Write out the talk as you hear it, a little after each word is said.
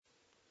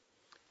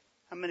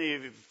How many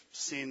of you have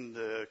seen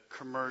the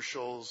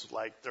commercials,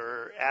 like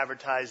they're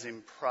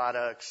advertising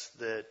products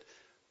that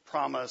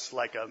promise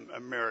like a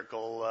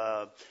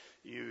miracle?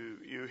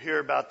 You hear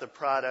about the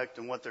product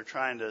and what they're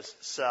trying to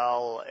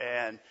sell,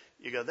 and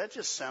you go, that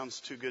just sounds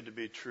too good to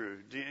be true.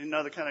 Do you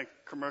know the kind of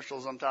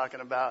commercials I'm talking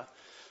about?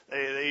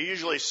 They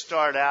usually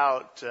start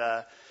out,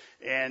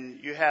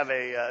 and you have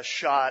a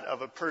shot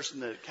of a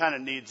person that kind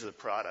of needs the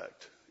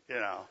product, you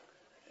know.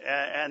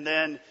 And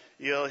then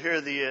you'll hear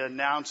the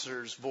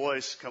announcer's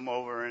voice come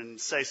over and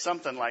say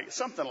something like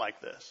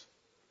this.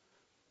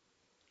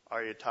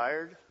 Are you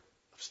tired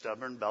of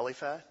stubborn belly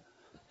fat?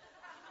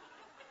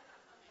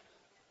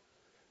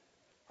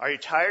 Are you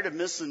tired of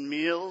missing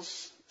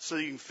meals so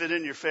you can fit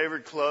in your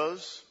favorite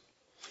clothes?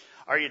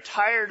 Are you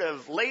tired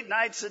of late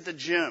nights at the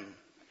gym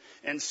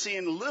and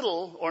seeing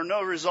little or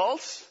no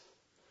results?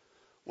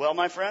 Well,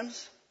 my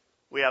friends,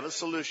 we have a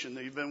solution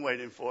that you've been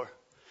waiting for.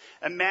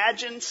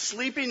 Imagine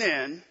sleeping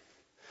in.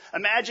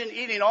 Imagine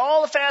eating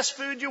all the fast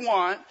food you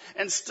want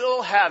and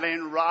still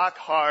having rock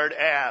hard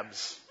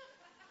abs.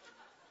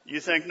 You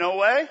think no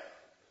way?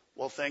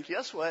 Well, think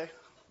yes way.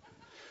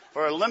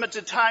 For a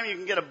limited time, you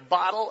can get a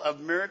bottle of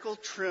Miracle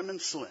Trim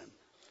and Slim.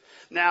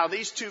 Now,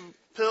 these two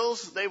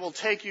pills, they will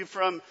take you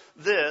from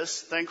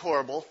this, think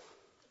horrible,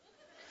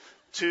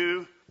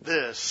 to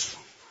this.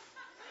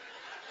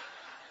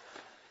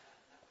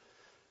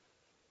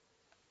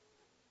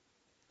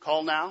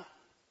 Call now.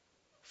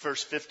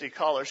 First 50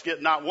 callers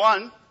get not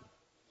one,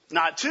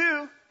 not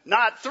two,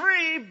 not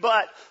three,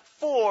 but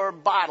 4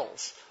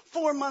 bottles.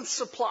 4 months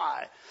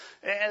supply.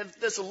 And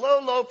this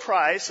low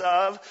price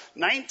of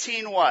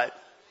 19 what?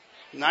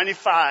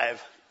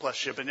 95 plus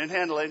shipping and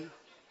handling.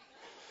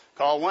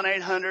 Call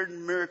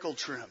 1-800-MIRACLE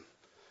Trim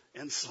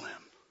and Slim.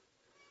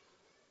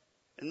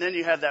 And then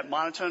you have that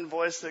monotone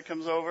voice that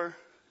comes over,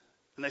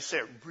 and they say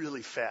it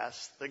really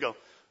fast. They go,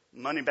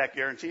 money back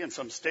guarantee in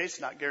some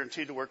states, not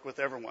guaranteed to work with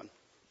everyone.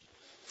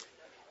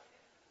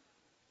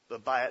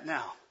 But buy it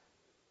now.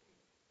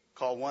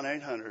 Call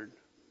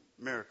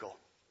 1-800-MIRACLE.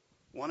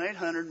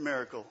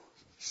 1-800-MIRACLE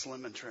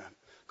Slim and Trim.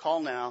 Call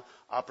now.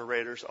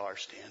 Operators are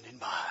standing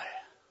by.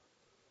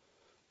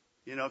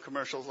 You know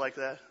commercials like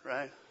that,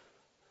 right?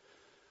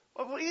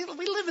 Well, we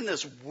live in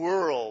this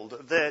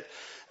world that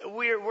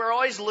we're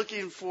always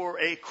looking for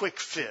a quick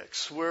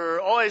fix. We're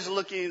always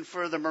looking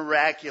for the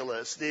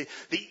miraculous, the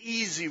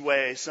easy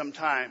way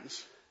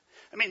sometimes.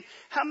 I mean,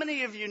 how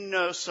many of you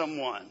know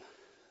someone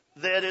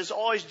that is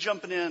always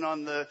jumping in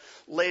on the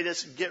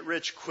latest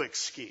get-rich-quick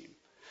scheme?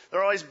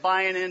 They're always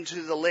buying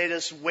into the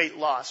latest weight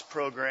loss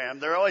program.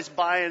 They're always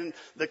buying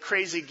the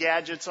crazy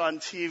gadgets on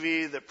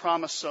TV that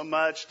promise so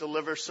much,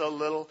 deliver so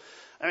little.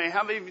 I mean,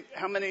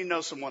 how many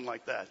know someone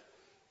like that?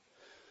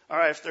 All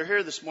right, if they're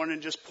here this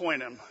morning, just point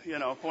them.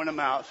 Point them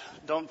out.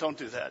 Don't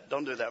do that.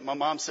 Don't do that. My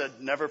mom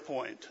said never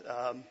point.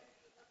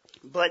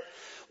 But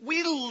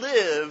we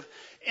live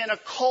in a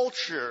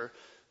culture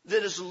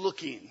that is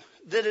looking,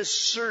 that is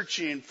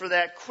searching for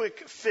that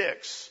quick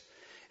fix.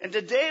 And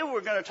today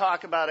we're going to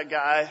talk about a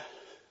guy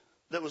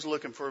that was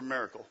looking for a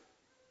miracle.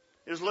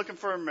 He was looking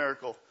for a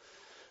miracle.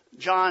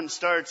 John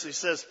starts, he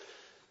says,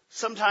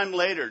 sometime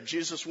later,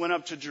 Jesus went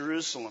up to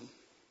Jerusalem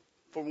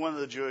for one of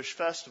the Jewish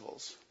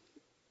festivals.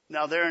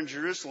 Now there in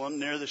Jerusalem,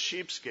 near the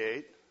Sheep's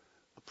Gate,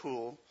 a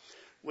pool,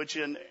 which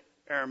in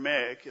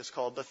Aramaic is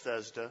called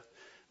Bethesda,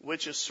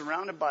 which is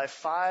surrounded by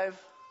 5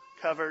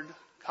 covered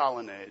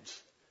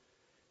colonnades.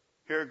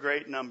 Here a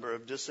great number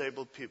of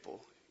disabled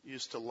people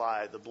used to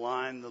lie, the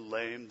blind, the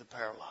lame, the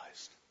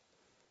paralyzed.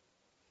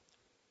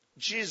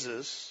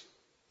 Jesus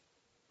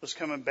was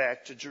coming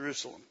back to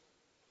Jerusalem.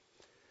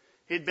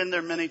 He'd been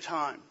there many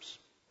times.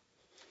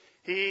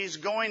 He's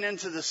going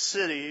into the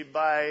city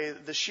by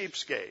the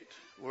Sheep's Gate.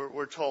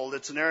 We're told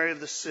it's an area of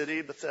the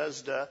city,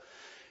 Bethesda.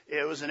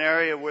 It was an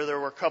area where there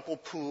were a couple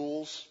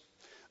pools.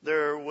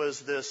 There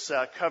was this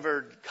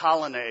covered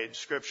colonnade,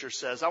 Scripture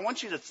says. I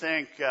want you to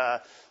think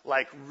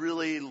like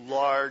really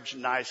large,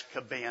 nice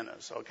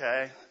cabanas,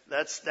 okay?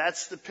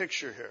 That's the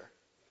picture here.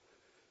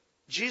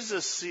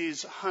 Jesus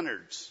sees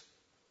hundreds,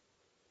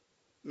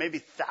 maybe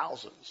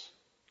thousands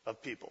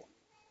of people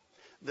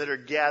that are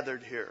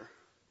gathered here.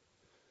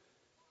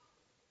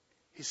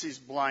 He sees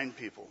blind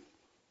people.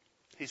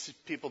 He sees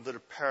people that are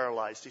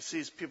paralyzed. He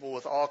sees people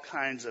with all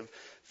kinds of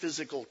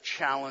physical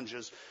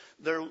challenges.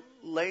 They're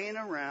laying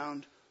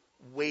around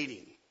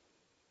waiting.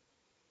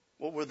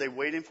 What were they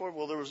waiting for?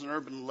 Well, there was an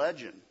urban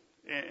legend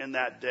in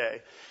that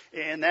day.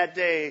 In that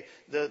day,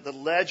 the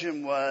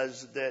legend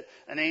was that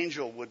an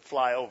angel would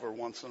fly over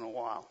once in a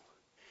while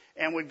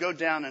and would go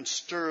down and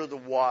stir the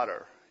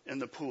water in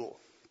the pool.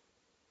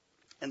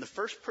 And the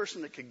first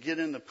person that could get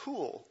in the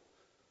pool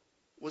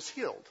was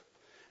healed.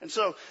 And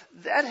so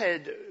that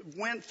had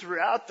went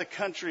throughout the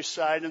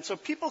countryside. And so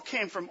people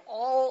came from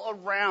all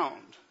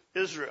around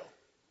Israel,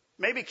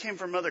 maybe came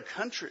from other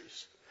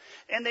countries.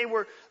 And they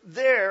were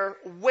there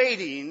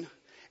waiting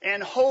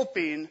and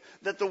hoping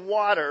that the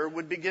water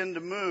would begin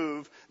to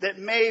move, that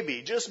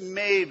maybe, just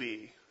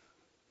maybe,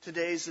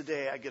 today's the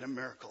day I get a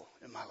miracle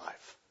in my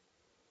life.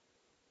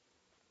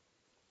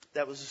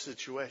 That was the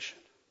situation.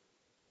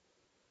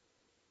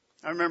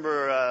 I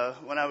remember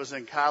when I was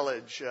in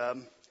college,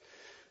 it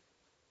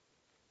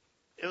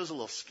was a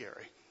little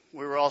scary.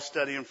 We were all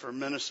studying for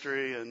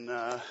ministry, and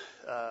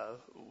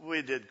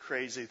we did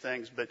crazy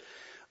things. But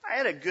I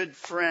had a good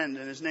friend,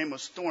 and his name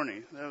was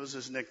Thorny. That was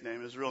his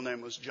nickname. His real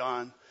name was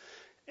John.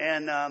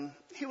 And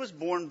he was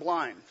born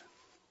blind.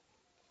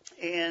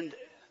 And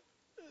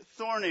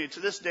Thorny, to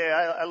this day,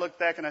 I look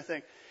back and I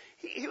think,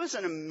 he was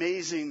an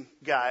amazing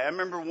guy. I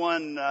remember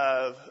one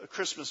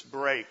Christmas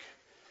break,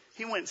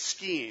 he went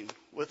skiing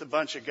with a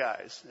bunch of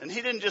guys. And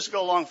he didn't just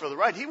go along for the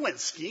ride, he went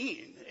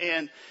skiing.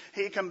 And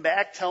he come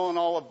back telling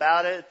all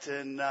about it.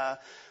 And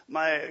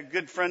my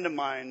good friend of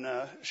mine,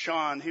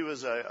 Sean, he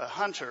was a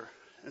hunter.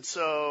 And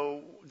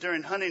so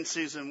during hunting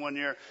season one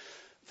year,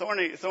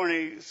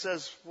 Thorny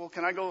says, well,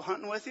 can I go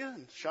hunting with you?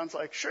 And Sean's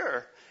like,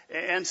 sure.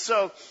 And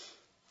so,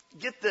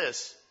 get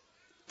this,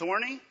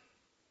 Thorny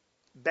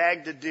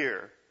bagged a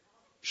deer.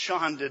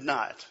 Sean did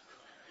not.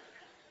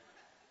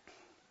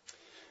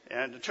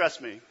 And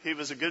trust me, he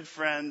was a good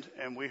friend,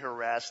 and we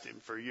harassed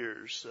him for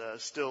years.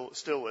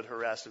 Still would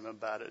harass him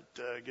about it,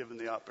 given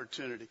the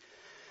opportunity.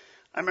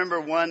 I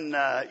remember one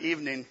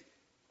evening,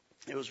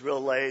 it was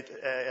real late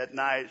at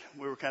night.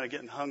 We were kind of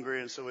getting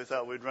hungry, and so we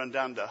thought we'd run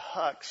down to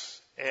Huck's.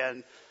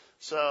 And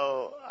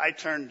so I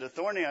turned to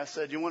Thorny. I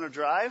said, you want to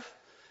drive?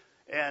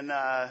 And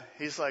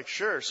he's like,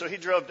 sure. So he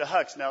drove to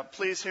Huck's. Now,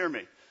 please hear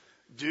me.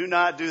 Do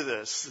not do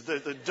this.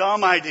 The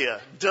dumb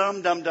idea.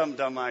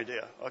 Dumb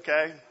idea.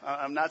 Okay?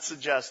 I'm not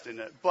suggesting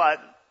it. But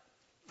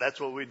that's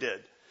what we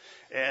did.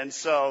 And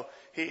so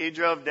he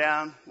drove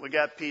down. We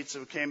got pizza.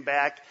 We came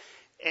back.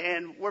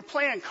 And we're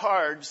playing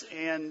cards.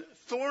 And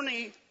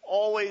Thorny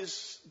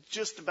always,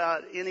 just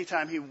about any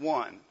time he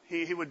won,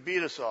 he would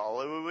beat us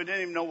all. We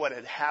didn't even know what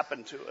had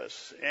happened to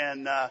us.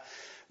 And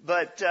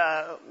but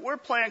we're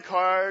playing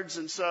cards,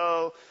 and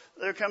so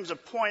there comes a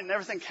point, and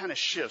everything kind of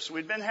shifts.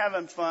 We'd been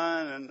having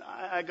fun, and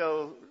I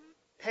go,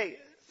 hey,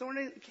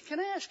 Thorny, can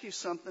I ask you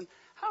something?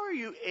 How are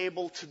you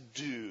able to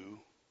do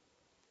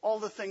all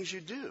the things you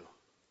do?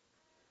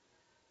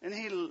 And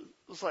he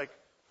was like,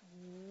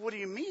 what do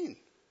you mean?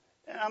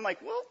 And I'm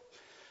like, well,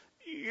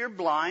 you're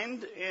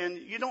blind, and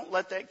you don't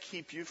let that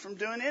keep you from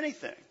doing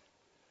anything.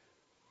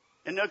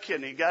 And no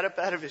kidding, he got up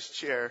out of his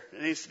chair,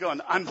 and he's going,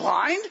 I'm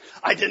blind?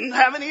 I didn't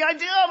have any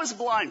idea I was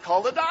blind.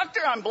 Call the doctor,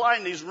 I'm blind.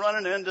 And he's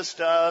running into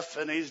stuff,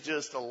 and he's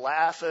just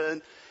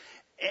laughing.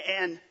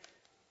 And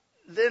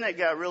then it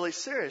got really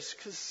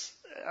serious,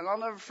 and I'll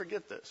never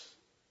forget this.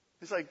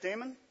 He's like,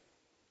 Damon,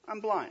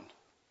 I'm blind.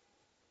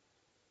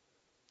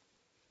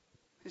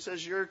 He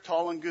says, you're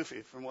tall and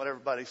goofy from what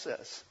everybody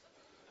says.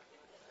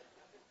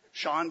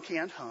 Sean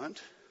can't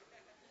hunt.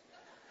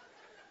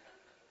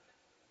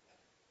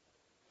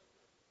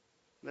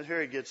 But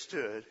here he gets to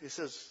it. He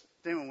says,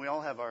 Damon, we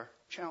all have our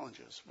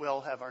challenges. We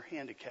all have our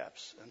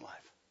handicaps in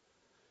life.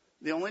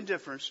 The only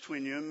difference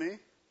between you and me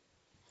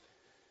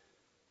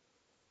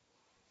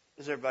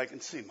is everybody can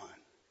see mine.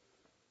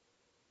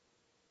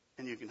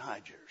 And you can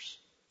hide yours.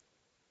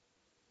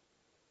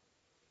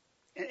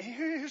 And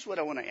here's what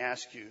I want to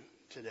ask you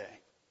today.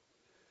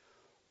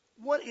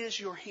 What is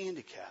your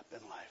handicap in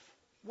life?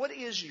 What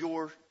is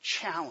your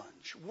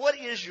challenge? What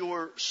is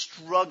your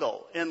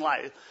struggle in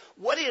life?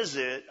 What is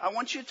it? I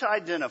want you to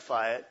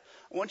identify it.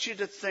 I want you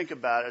to think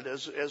about it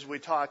as we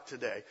talk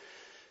today.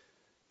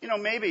 You know,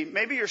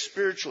 maybe you're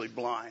spiritually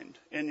blind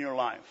in your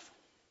life.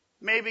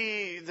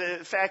 Maybe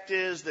the fact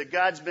is that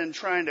God's been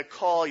trying to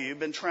call you,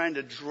 been trying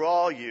to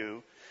draw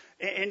you,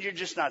 and you're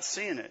just not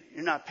seeing it.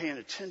 You're not paying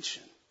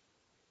attention.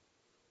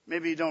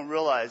 Maybe you don't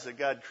realize that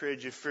God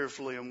created you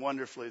fearfully and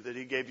wonderfully, that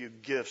He gave you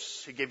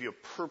gifts, He gave you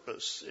a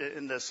purpose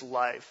in this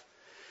life.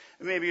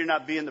 And maybe you're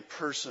not being the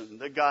person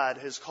that God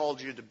has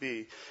called you to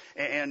be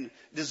and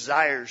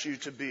desires you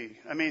to be.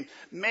 I mean,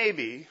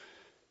 maybe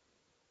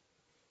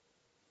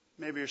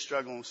you're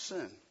struggling with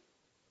sin.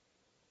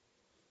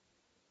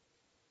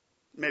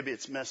 Maybe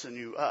it's messing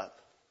you up.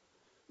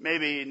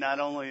 Maybe not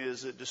only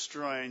is it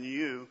destroying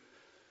you,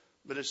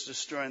 but it's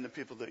destroying the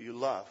people that you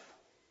love.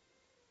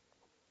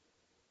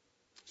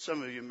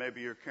 Some of you,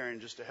 maybe you're carrying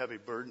just a heavy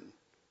burden.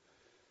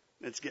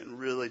 It's getting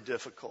really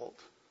difficult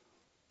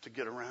to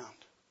get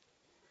around.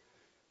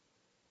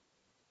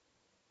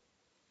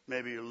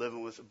 Maybe you're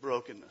living with a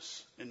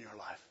brokenness in your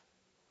life.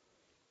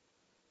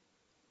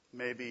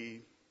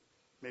 Maybe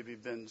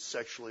you've been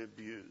sexually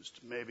abused.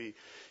 Maybe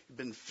you've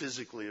been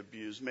physically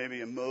abused. Maybe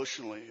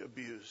emotionally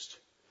abused.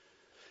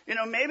 You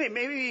know,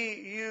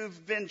 maybe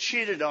you've been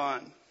cheated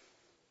on.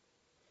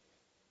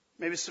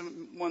 Maybe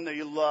someone that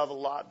you love a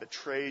lot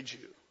betrayed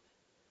you.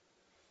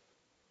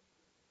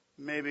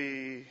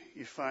 Maybe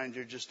you find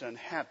you're just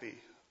unhappy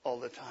all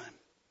the time.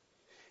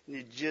 And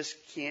you just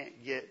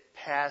can't get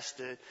past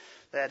it.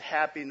 That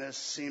happiness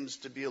seems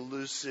to be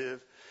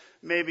elusive.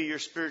 Maybe you're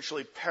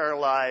spiritually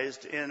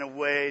paralyzed in a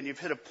way, and you've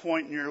hit a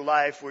point in your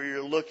life where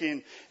you're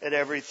looking at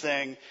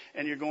everything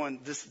and you're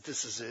going,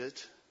 this is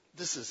it.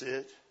 This is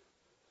it.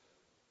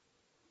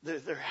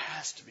 There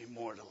has to be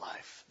more to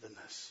life than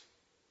this.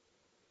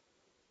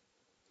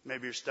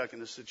 Maybe you're stuck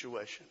in a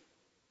situation.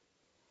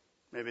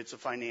 Maybe it's a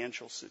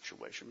financial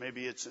situation.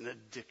 Maybe it's an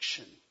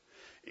addiction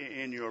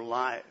in your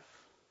life.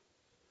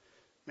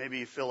 Maybe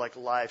you feel like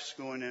life's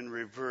going in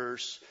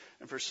reverse.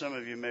 And for some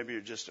of you, maybe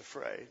you're just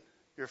afraid.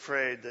 You're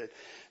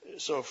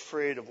so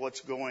afraid of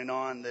what's going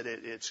on that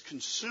it's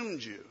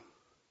consumed you.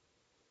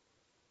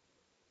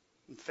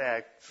 In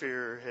fact,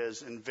 fear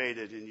has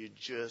invaded and you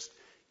just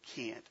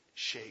can't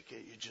shake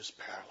it. You're just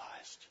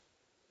paralyzed.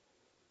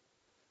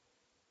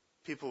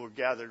 People were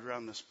gathered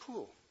around this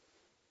pool.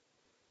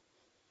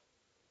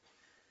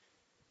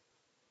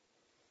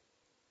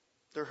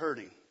 They're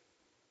hurting.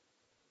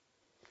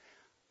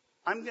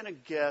 I'm going to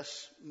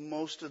guess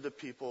most of the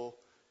people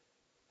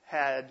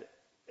had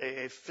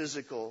a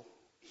physical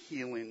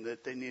healing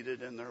that they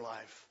needed in their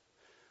life.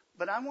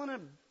 But I want to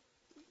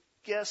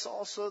guess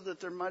also that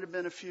there might have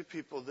been a few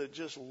people that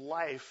just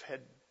life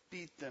had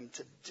beat them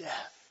to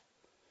death.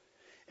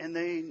 And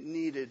they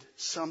needed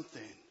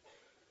something.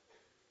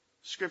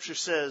 Scripture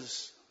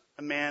says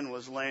a man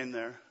was laying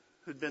there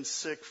who'd been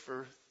sick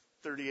for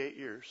 38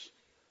 years.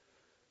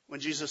 When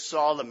Jesus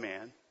saw the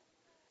man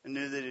and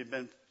knew that he'd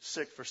been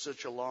sick for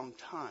such a long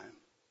time,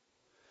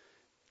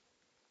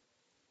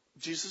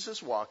 Jesus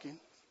is walking.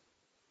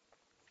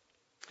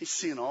 He's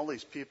seeing all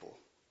these people.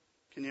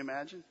 Can you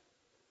imagine?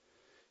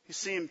 He's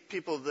seeing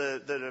people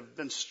that have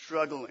been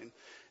struggling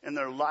in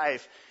their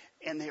life,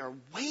 and they are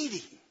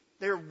waiting.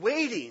 They're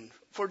waiting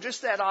for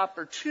just that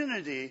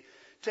opportunity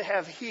to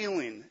have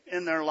healing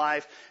in their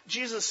life.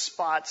 Jesus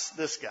spots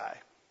this guy.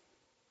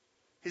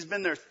 He's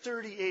been there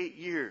 38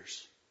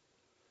 years.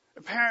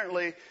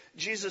 Apparently,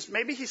 Jesus,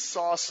 maybe he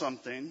saw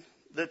something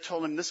that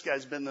told him this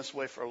guy's been this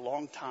way for a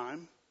long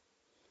time.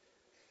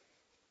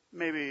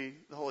 Maybe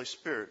the Holy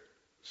Spirit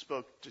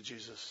spoke to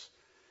Jesus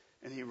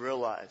and he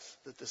realized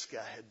that this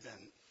guy had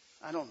been,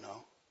 I don't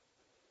know,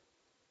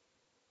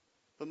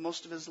 but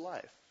most of his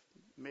life.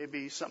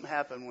 Maybe something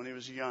happened when he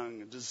was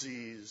young, a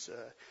disease,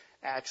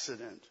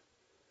 accident.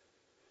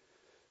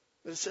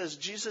 But it says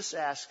Jesus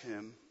asked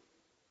him,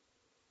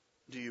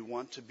 do you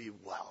want to be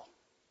well?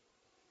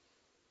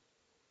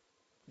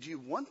 Do you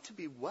want to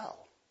be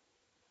well?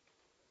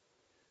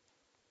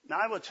 Now,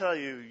 I will tell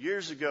you,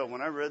 years ago,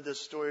 when I read this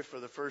story for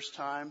the first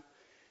time,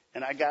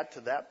 and I got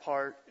to that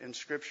part in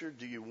Scripture,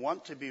 do you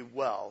want to be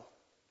well?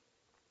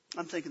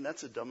 I'm thinking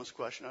that's the dumbest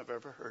question I've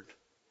ever heard.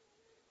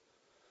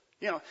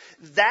 You know,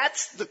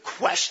 that's the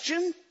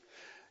question?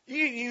 Do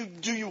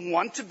you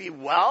want to be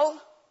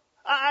well?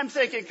 I'm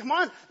thinking, come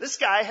on, this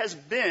guy has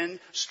been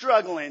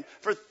struggling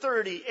for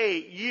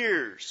 38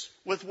 years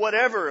with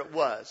whatever it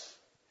was.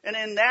 And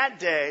in that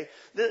day,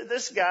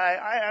 this guy,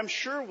 I'm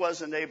sure,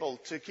 wasn't able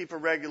to keep a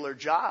regular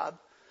job.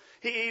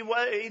 He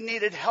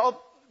needed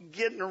help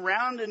getting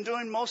around and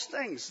doing most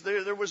things.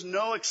 There was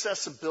no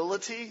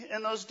accessibility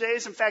in those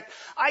days. In fact,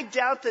 I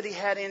doubt that he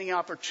had any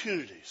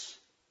opportunities.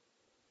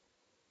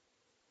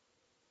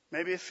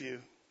 Maybe a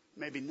few,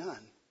 maybe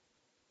none.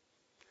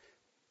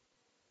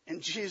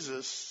 And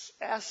Jesus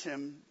asked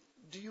him,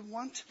 do you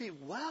want to be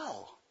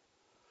well?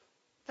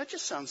 That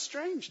just sounds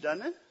strange,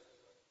 doesn't it?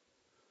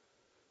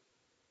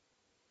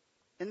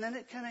 And then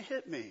it kind of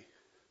hit me.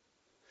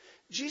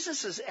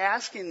 Jesus is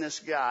asking this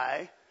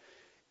guy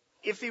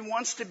if he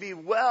wants to be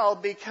well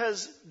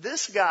because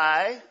this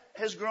guy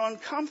has grown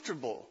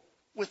comfortable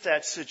with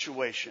that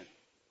situation.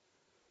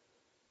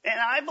 And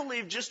I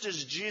believe just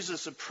as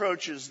Jesus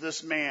approaches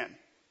this man,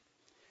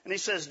 and he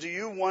says, do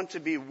you want to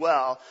be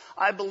well?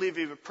 I believe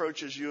he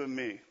approaches you and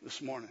me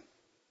this morning.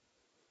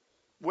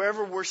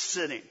 Wherever we're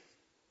sitting,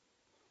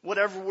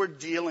 whatever we're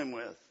dealing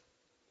with.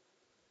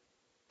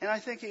 And I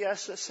think he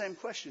asks that same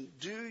question.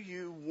 Do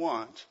you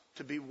want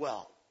to be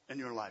well in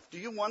your life? Do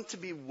you want to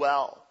be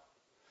well?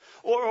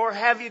 Or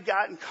have you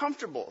gotten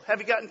comfortable? Have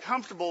you gotten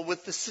comfortable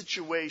with the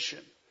situation?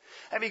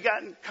 Have you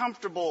gotten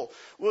comfortable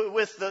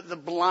with the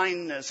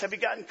blindness? Have you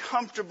gotten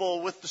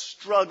comfortable with the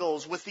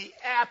struggles, with the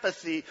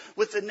apathy,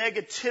 with the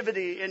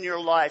negativity in your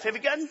life? Have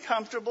you gotten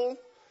comfortable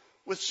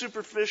with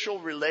superficial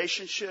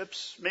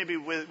relationships, maybe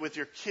with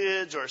your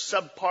kids or a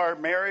subpar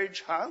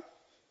marriage, huh?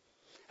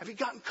 Have you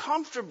gotten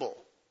comfortable?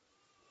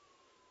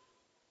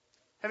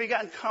 Have you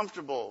gotten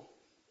comfortable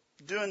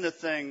doing the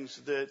things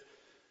that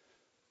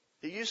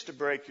used to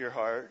break your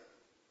heart,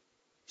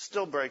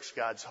 still breaks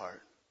God's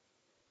heart?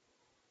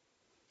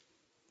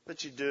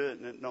 But you do it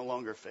and it no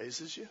longer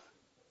phases you?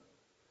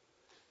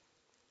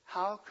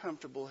 How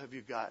comfortable have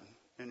you gotten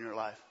in your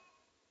life?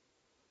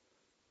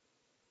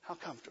 How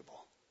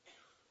comfortable?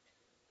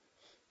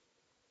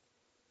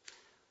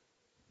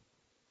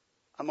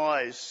 I'm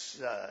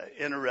always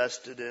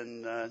interested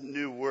in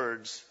new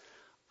words.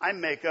 I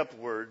make up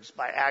words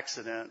by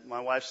accident.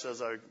 My wife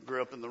says I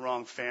grew up in the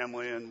wrong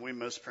family and we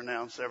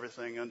mispronounce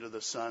everything under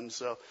the sun.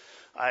 So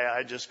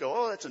I just go,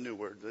 oh, that's a new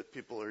word that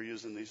people are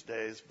using these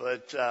days.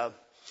 But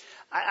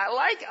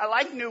I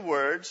like new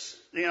words.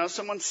 You know,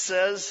 someone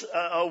says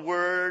a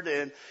word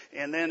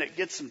and then it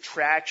gets some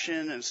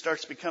traction and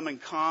starts becoming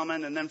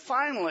common. And then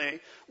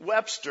finally,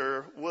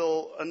 Webster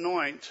will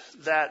anoint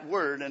that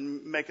word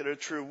and make it a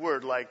true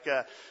word, like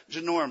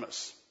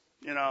ginormous.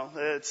 You know,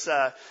 it's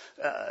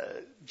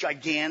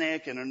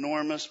gigantic and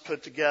enormous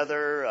put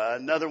together.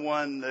 Another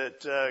one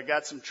that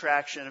got some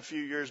traction a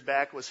few years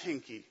back was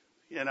hinky.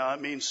 You know,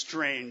 it means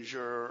strange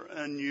or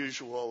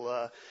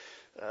unusual.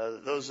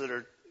 Those that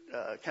are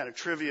kind of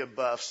trivia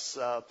buffs,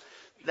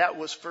 that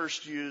was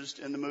first used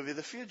in the movie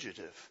The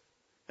Fugitive.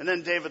 And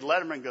then David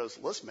Letterman goes,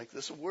 let's make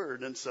this a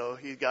word. And so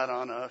he got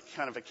on a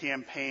kind of a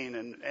campaign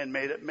and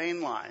made it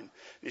mainline.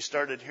 He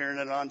started hearing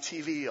it on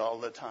TV all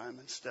the time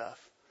and stuff.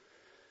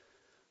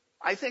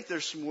 I think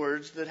there's some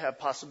words that have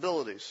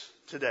possibilities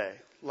today,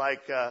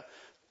 like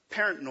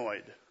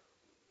paranoid.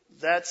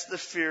 That's the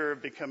fear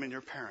of becoming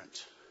your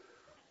parent.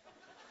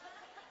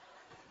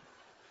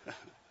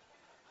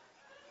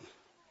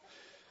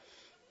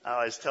 I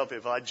always tell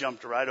people I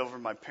jumped right over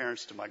my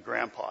parents to my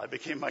grandpa. I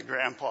became my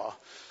grandpa.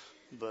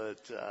 But,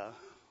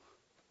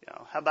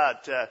 how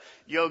about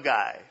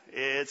yogai?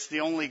 It's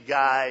the only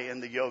guy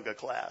in the yoga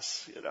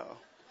class, you know.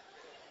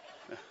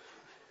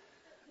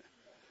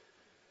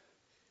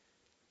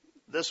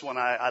 This one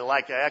I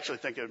like. I actually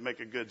think it would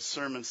make a good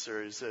sermon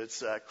series.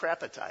 It's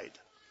crapatite.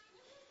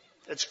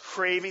 It's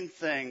craving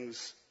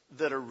things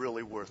that are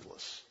really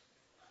worthless.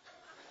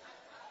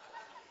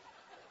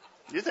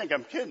 You think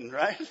I'm kidding,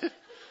 right?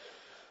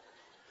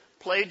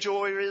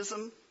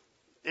 Plagiarism.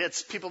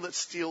 It's people that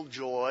steal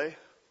joy.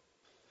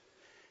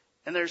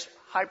 And there's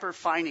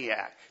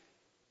hyperphiniac.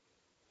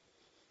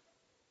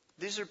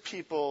 These are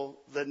people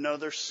that know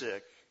they're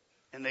sick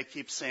and they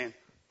keep saying,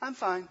 I'm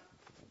fine.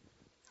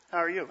 How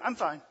are you? I'm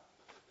fine.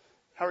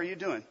 How are you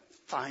doing?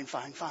 Fine,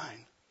 fine,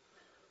 fine.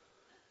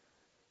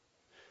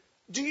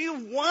 Do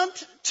you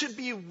want to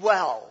be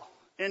well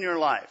in your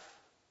life?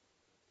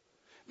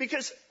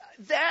 Because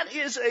that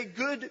is a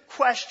good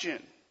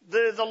question.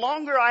 The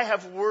longer I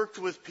have worked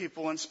with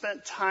people and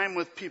spent time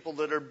with people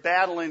that are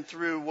battling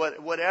through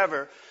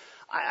whatever,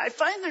 I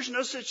find there's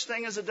no such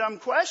thing as a dumb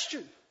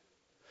question.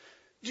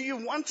 Do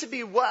you want to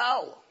be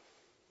well?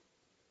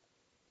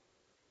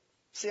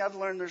 See, I've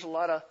learned there's a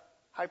lot of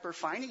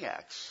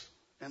hyperphiniacs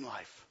in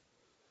life.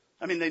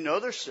 I mean, they know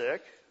they're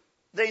sick.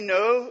 They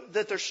know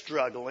that they're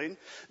struggling.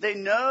 They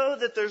know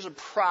that there's a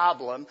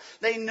problem.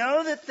 They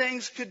know that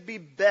things could be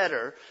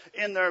better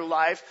in their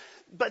life,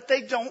 but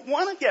they don't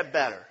want to get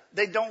better.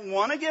 They don't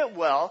want to get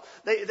well.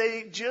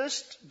 They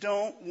just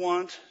don't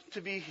want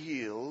to be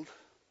healed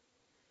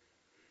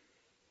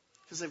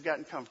because they've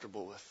gotten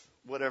comfortable with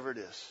whatever it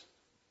is.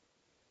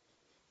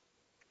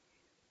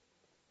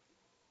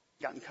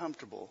 Gotten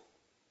comfortable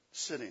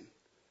sitting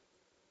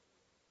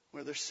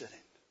where they're sitting.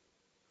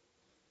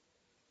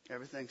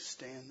 Everything's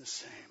staying the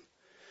same.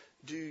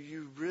 Do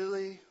you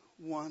really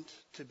want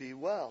to be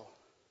well?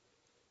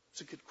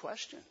 It's a good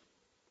question.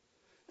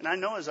 And I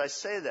know as I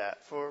say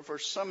that, for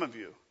some of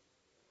you,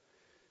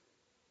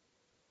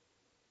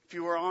 if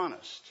you were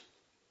honest,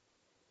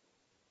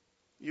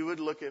 you would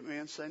look at me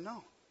and say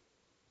no.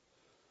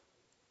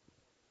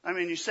 I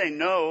mean, you say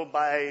no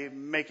by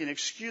making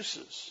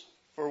excuses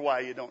for why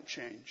you don't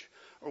change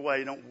or why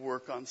you don't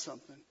work on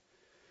something.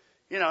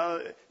 You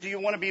know, do you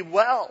want to be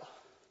well?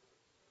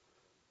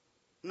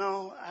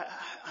 No,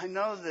 I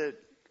know that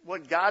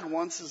what God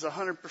wants is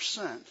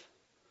 100%.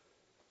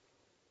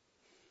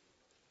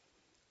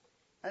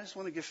 I just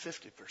want to give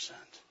 50%.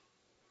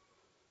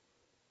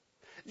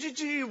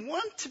 Do you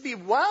want to be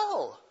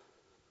well?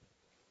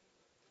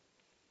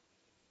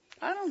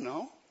 I don't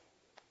know.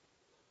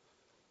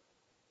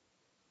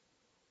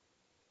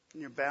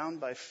 And you're bound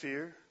by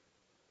fear.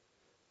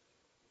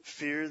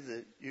 Fear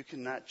that you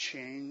cannot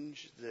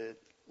change, that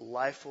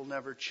life will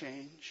never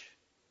change.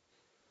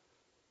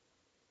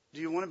 Do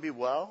you want to be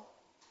well?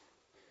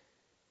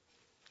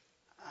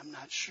 I'm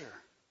not sure.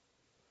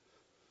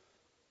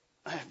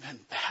 I have been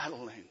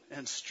battling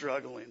and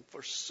struggling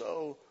for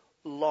so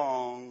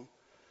long.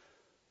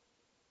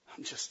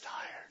 I'm just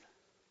tired.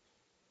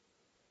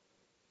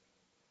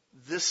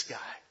 This guy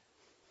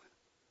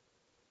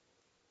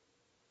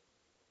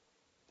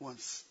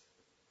once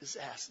is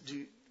asked,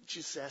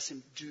 Jesus asked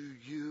him, do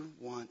you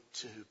want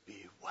to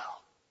be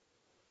well?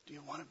 Do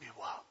you want to be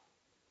well?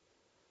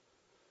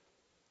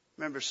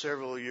 Remember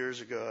several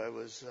years ago, I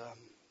was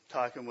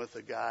talking with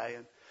a guy,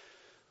 and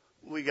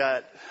we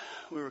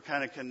were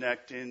kind of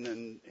connecting,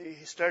 and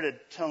he started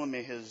telling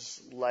me his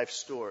life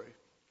story.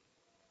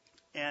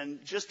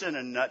 And just in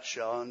a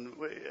nutshell, and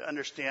we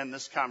understand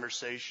this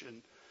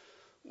conversation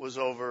was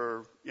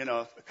over,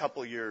 a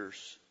couple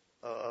years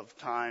of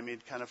time.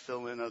 He'd kind of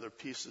fill in other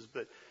pieces,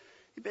 but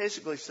he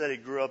basically said he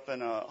grew up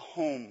in a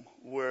home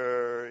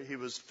where he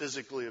was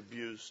physically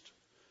abused.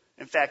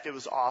 In fact, it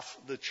was off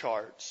the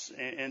charts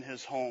in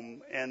his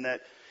home, and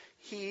that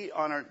he,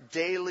 on a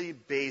daily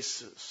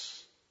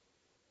basis,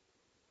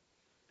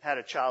 had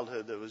a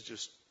childhood that was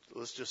just,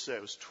 let's just say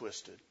it was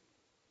twisted.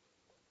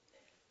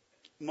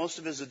 Most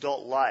of his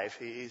adult life,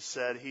 he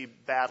said he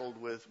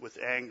battled with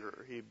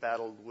anger. He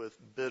battled with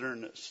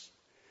bitterness.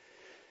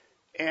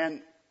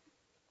 And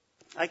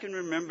I can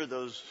remember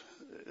those,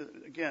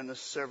 again, this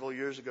several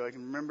years ago, I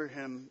can remember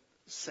him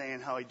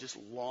saying how he just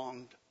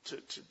longed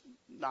to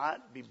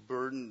not be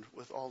burdened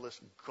with all this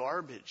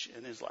garbage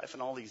in his life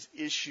and all these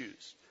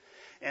issues.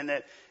 And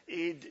that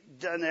he'd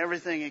done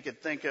everything he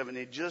could think of and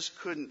he just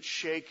couldn't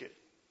shake it.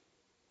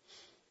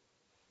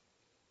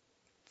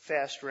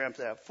 Fast ramp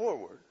that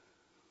forward.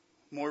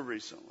 More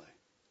recently,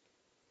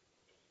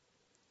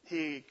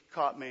 he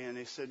caught me and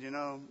he said,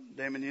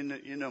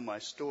 Damon, you know my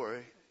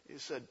story. He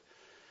said,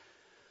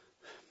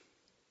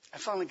 I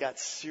finally got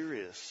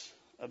serious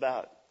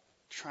about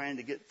trying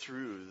to get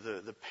through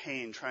the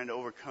pain, trying to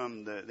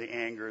overcome the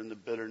anger and the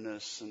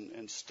bitterness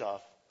and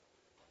stuff.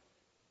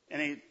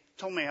 And he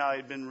told me how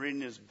he'd been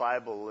reading his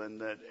Bible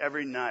and that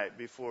every night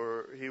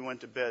before he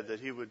went to bed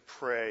that he would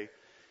pray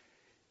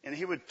and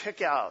he would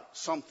pick out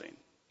something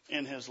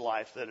in his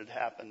life that had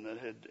happened that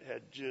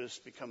had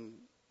just become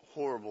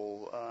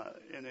horrible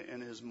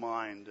in his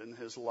mind and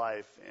his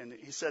life. And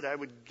he said, I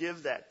would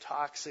give that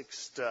toxic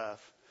stuff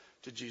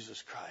to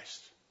Jesus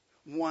Christ,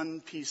 one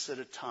piece at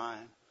a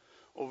time,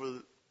 over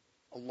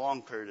a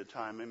long period of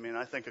time. I mean,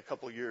 I think a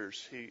couple of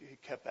years he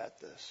kept at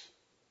this.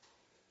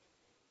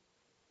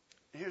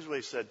 And here's what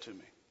he said to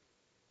me.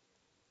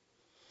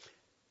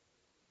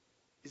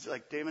 He's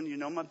like, Damon, you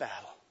know my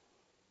battle.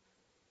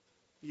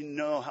 You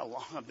know how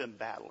long I've been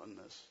battling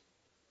this.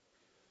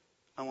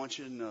 I want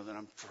you to know that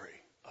I'm free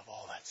of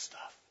all that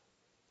stuff.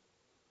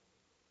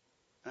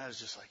 And I was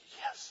just like,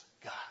 yes,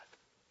 God,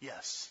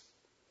 yes.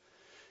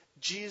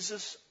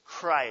 Jesus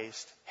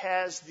Christ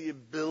has the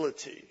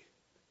ability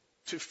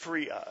to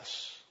free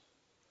us,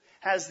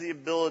 has the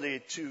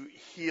ability to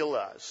heal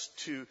us,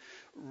 to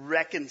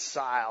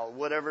reconcile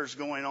whatever's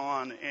going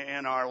on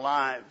in our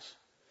lives.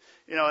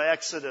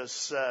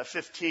 Exodus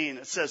 15,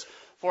 it says,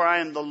 for I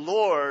am the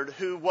Lord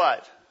who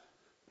what?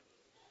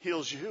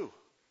 Heals you.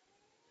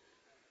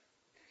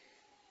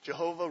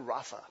 Jehovah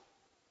Rapha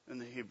in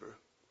the Hebrew.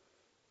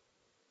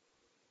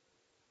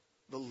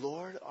 The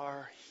Lord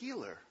our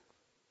healer.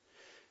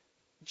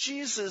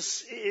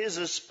 Jesus is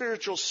a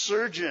spiritual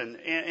surgeon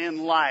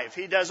in life.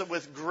 He does it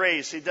with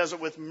grace. He does it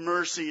with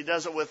mercy. He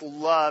does it with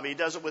love. He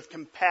does it with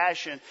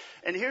compassion.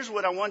 And here's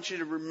what I want you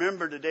to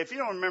remember today. If you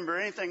don't remember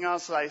anything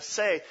else I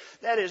say,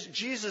 that is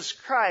Jesus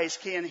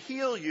Christ can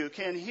heal you,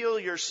 can heal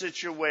your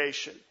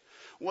situation,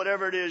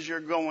 whatever it is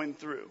you're going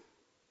through.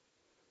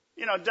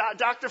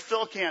 Dr.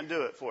 Phil can't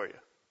do it for you.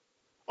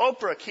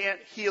 Oprah can't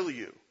heal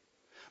you.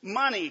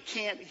 Money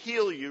can't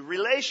heal you.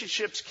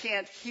 Relationships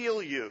can't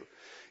heal you.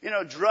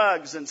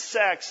 Drugs and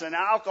sex and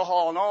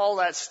alcohol and all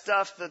that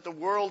stuff that the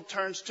world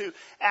turns to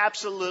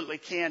absolutely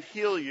can't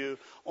heal you.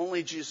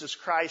 Only Jesus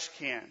Christ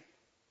can.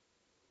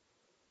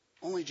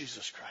 Only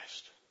Jesus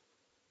Christ.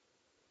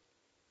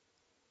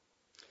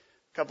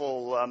 A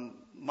couple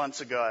months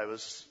ago, I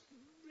was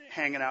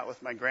hanging out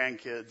with my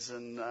grandkids,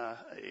 and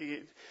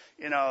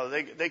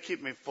they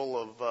keep me full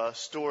of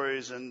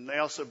stories, and they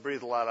also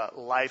breathe a lot of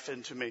life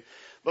into me.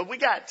 But we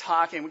got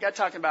talking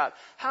about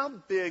how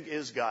big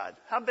is God?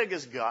 How big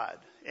is God?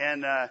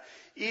 And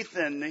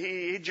Ethan,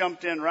 he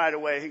jumped in right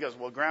away. He goes,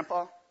 well,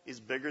 Grandpa,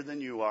 he's bigger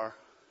than you are.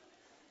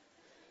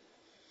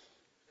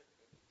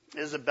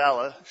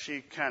 Isabella, she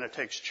kind of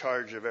takes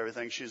charge of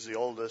everything. She's the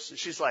oldest. And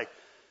she's like,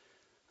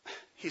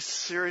 he's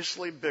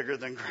seriously bigger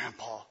than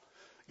Grandpa.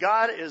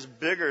 God is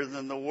bigger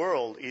than the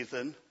world,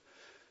 Ethan.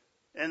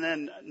 And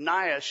then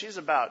Naya, she's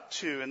about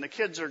 2, and the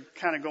kids are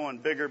kind of going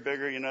bigger.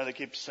 They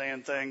keep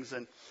saying things.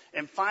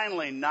 And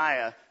finally,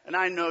 Naya, and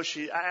I know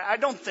I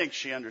don't think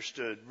she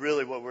understood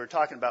really what we were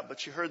talking about, but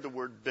she heard the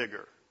word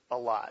bigger a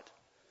lot.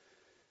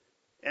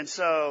 And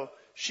so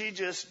she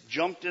just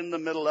jumped in the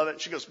middle of it.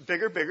 She goes,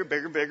 bigger.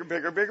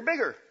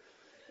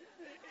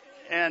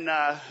 And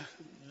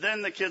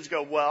then the kids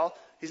go, well,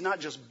 he's not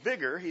just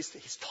bigger,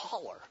 he's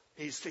taller.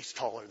 He's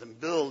taller than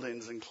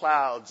buildings and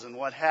clouds and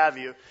what have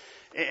you.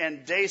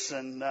 And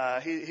Dason,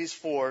 he's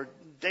 4.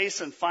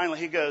 Dason, finally,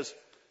 he goes,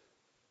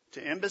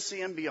 to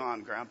embassy and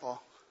beyond, Grandpa.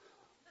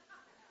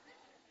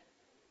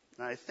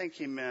 And I think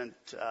he meant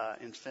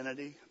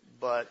infinity,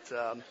 but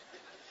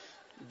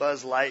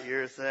Buzz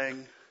Lightyear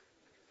thing.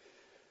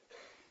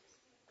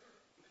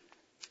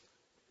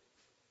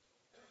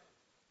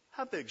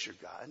 How big's your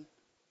God?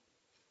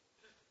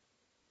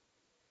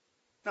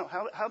 No,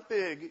 how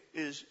big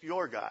is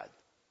your God?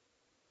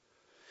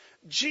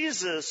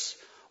 Jesus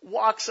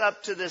walks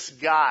up to this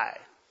guy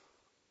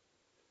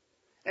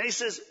and he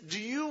says, do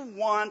you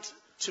want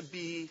to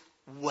be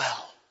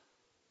well?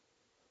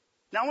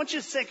 Now I want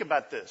you to think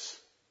about this.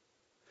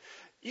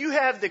 You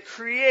have the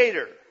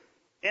creator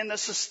and the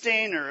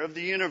sustainer of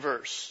the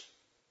universe.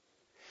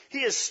 He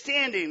is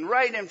standing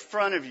right in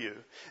front of you.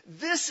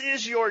 This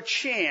is your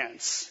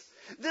chance.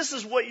 This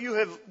is what you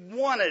have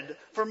wanted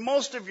for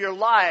most of your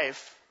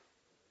life.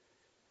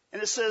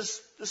 And it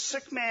says, the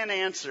sick man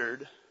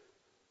answered,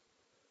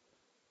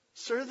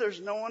 sir, there's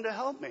no one to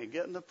help me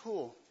get in the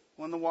pool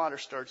when the water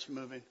starts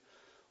moving.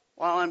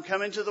 While I'm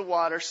coming to the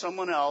water,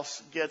 someone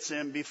else gets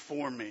in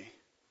before me.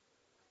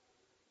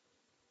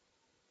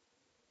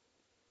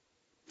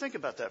 Think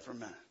about that for a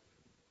minute.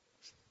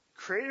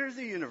 Creator of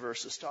the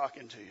universe is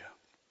talking to you.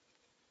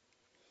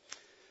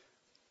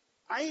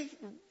 I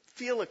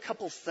feel a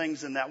couple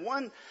things in that.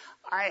 One,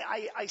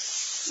 I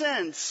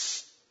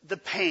sense the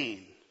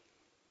pain,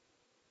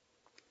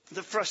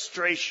 the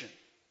frustration.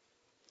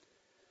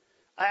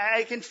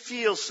 I can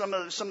feel some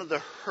of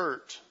the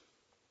hurt.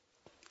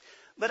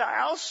 But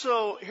I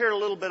also hear a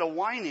little bit of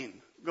whining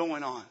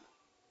going on.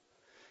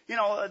 You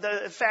know,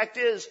 the fact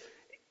is,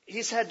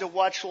 he's had to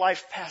watch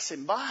life pass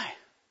him by.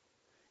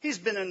 He's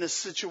been in this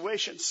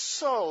situation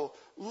so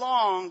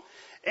long,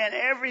 and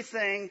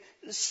everything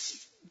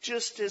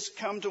just has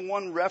come to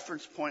one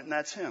reference point, and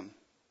that's him.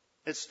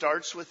 It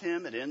starts with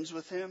him, it ends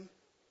with him.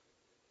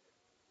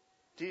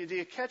 Do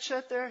you catch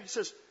that there? He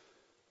says,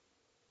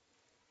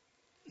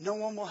 no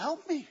one will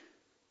help me.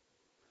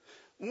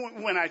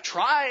 When I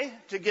try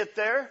to get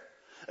there,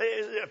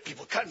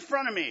 people cut in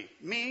front of me.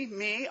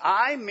 Me.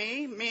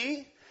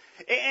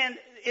 And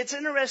it's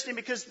interesting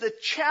because the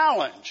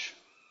challenge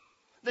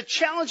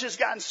has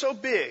gotten so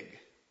big.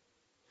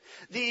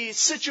 The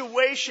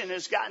situation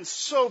has gotten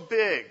so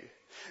big.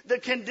 The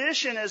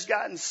condition has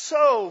gotten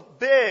so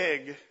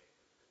big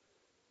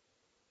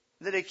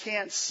that he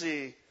can't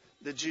see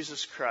that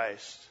Jesus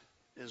Christ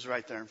is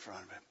right there in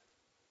front of him.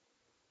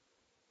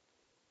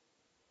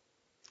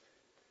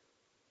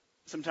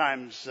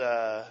 Sometimes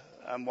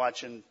I'm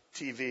watching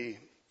TV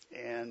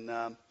and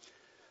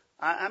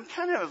I'm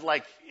kind of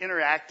like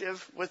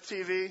interactive with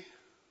TV.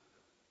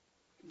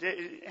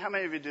 How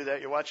many of you do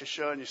that? You watch a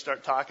show and you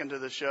start talking to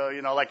the show,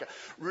 you know, like a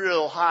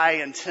real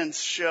high, intense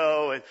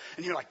show, and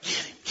you're like,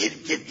 get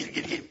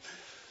him.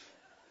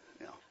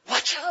 You know,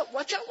 watch out, they're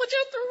around the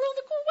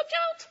corner, watch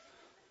out.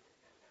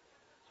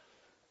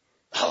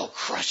 Oh,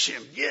 crush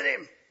him, get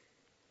him.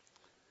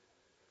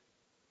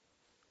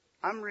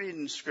 I'm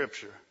reading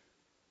scripture,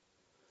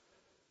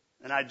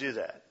 and I do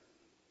that.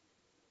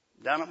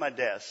 Down at my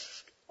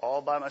desk,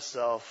 all by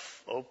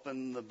myself,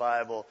 open the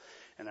Bible,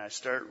 and I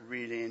start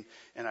reading,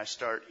 and I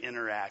start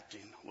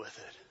interacting with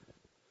it.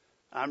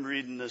 I'm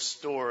reading this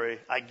story.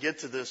 I get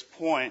to this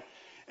point,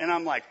 and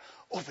I'm like,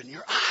 open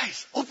your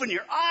eyes.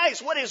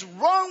 What is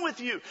wrong with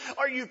you?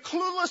 Are you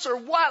clueless or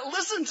what?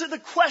 Listen to the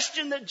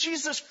question that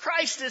Jesus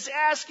Christ is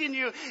asking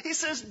you. He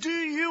says, do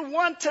you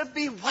want to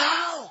be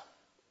well?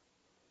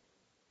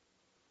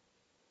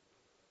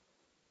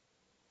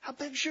 How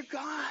big's your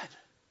God?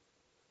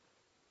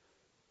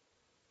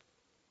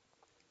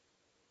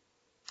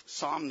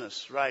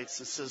 Psalmist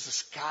writes, it says, the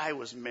sky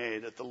was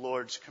made at the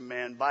Lord's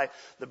command. By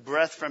the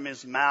breath from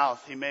his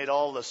mouth, he made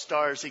all the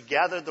stars. He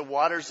gathered the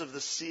waters of the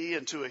sea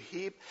into a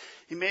heap.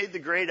 He made the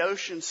great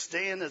ocean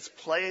stay in its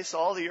place.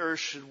 All the earth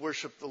should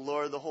worship the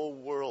Lord. The whole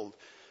world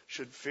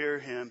should fear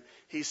him.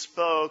 He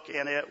spoke,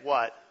 and it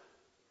what?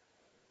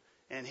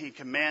 And he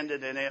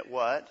commanded, and it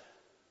what?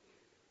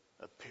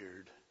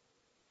 Appeared.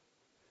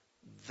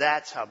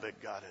 That's how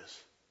big God is.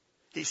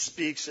 He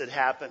speaks, it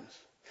happens.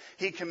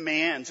 He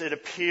commands, it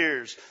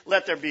appears.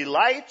 Let there be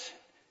light,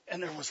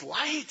 and there was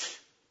light.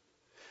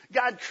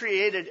 God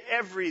created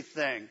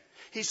everything.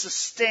 He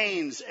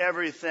sustains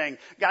everything.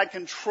 God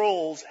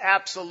controls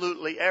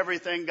absolutely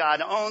everything.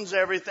 God owns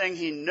everything.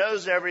 He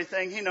knows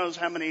everything. He knows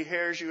how many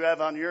hairs you have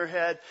on your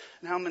head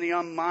and how many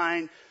on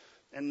mine.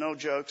 And no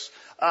jokes.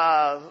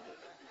 God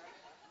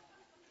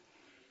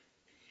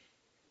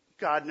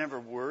never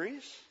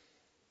worries.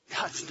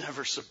 God's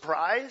never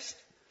surprised.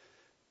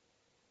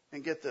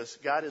 And get this,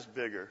 God is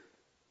bigger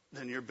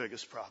than your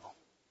biggest problem.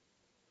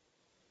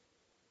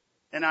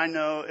 And I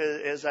know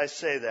as I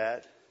say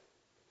that,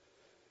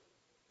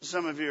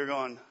 some of you are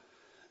going,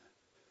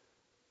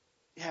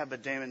 yeah,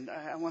 but Damon,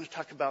 I want to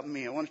talk about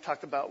me. I want to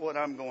talk about what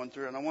I'm going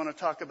through. And I want to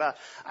talk about,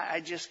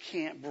 I just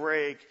can't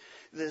break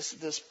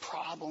this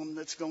problem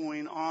that's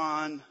going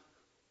on.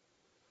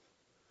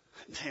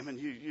 Damon,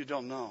 you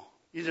don't know.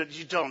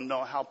 You don't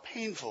know how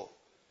painful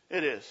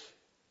it is.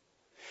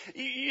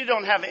 You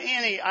don't have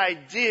any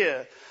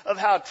idea of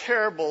how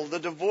terrible the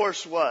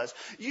divorce was.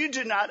 You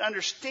do not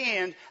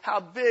understand how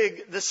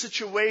big the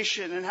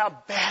situation and how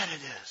bad it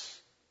is.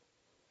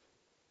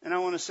 And I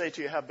want to say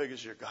to you, how big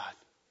is your God?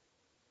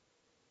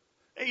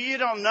 You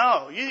don't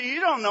know. You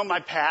don't know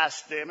my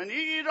past, Damon.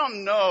 You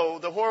don't know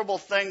the horrible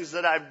things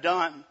that I've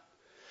done.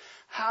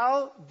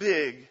 How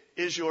big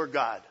is your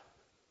God?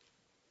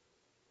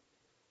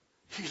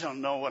 You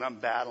don't know what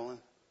I'm battling.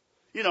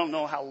 You don't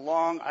know how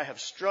long I have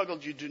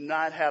struggled. You do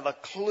not have a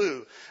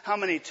clue how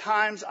many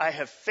times I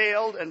have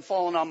failed and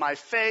fallen on my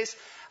face.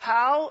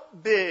 How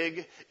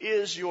big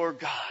is your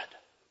God?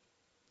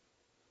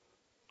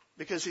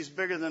 Because he's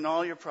bigger than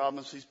all your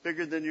problems. He's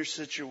bigger than your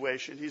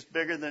situation. He's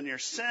bigger than your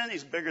sin.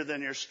 He's bigger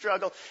than your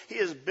struggle. He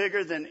is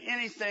bigger than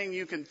anything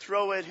you can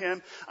throw at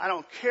him. I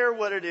don't care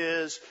what it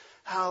is.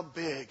 How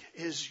big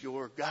is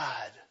your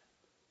God?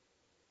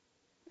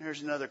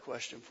 Here's another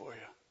question for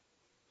you.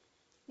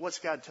 What's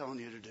God telling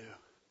you to do?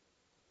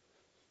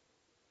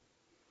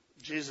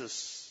 Jesus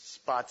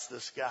spots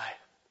this guy.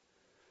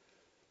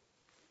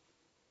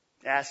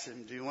 Asks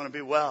him, do you want to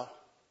be well?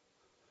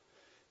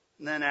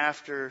 And then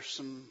after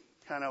some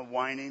kind of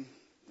whining,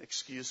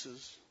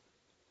 excuses,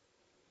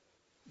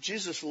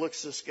 Jesus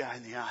looks this guy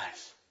in the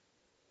eyes.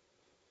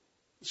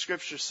 The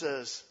scripture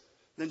says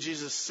Then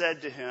Jesus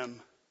said to him,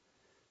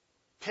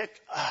 pick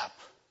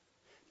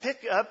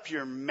up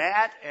your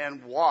mat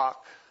and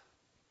walk.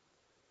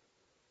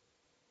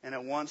 And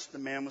at once the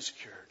man was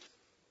cured.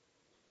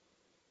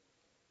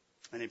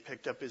 And he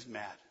picked up his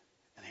mat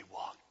and he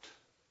walked.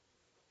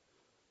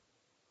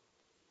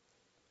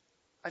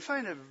 I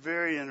find it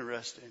very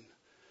interesting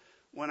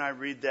when I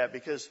read that,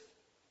 because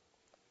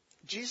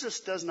Jesus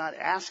does not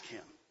ask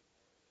him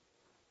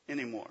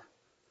anymore.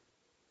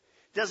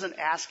 He doesn't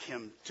ask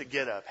him to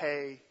get up.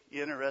 Hey,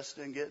 you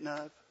interested in getting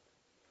up?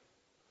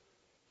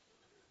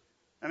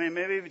 I mean,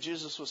 maybe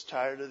Jesus was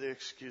tired of the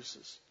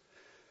excuses.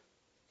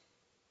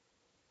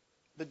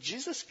 But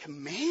Jesus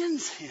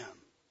commands him.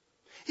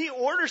 He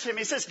orders him.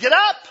 He says, get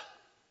up.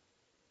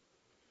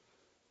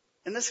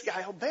 And this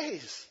guy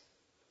obeys.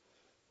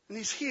 And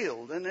he's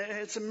healed. And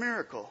it's a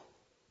miracle.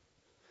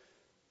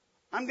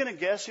 I'm going to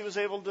guess he was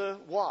able to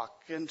walk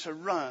and to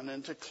run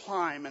and to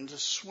climb and to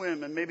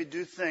swim and maybe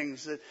do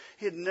things that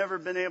he had never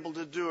been able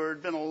to do or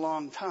had been a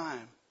long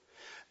time.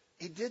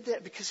 He did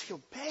that because he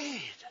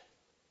obeyed.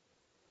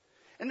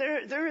 And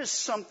there is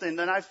something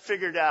that I've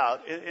figured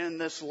out in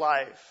this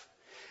life.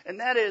 And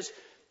that is,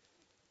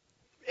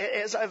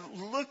 as I've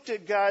looked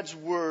at God's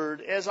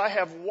Word, as I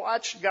have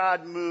watched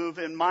God move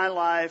in my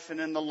life and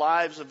in the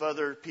lives of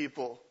other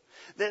people,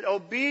 that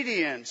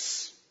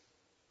obedience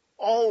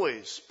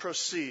always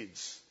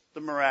precedes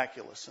the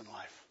miraculous in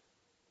life.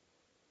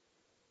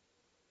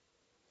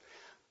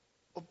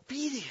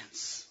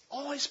 Obedience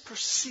always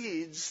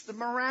precedes the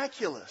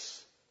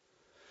miraculous.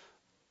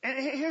 And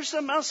here's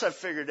something else I've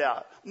figured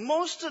out.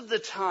 Most of the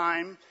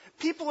time,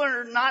 people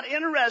are not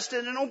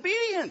interested in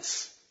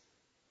obedience.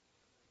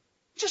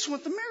 Just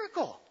want the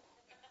miracle.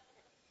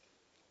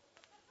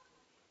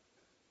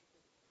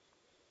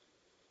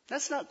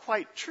 That's not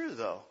quite true,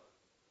 though.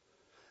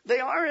 They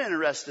are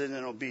interested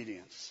in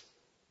obedience.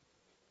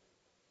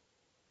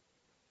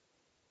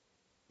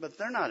 But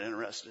they're not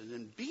interested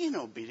in being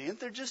obedient.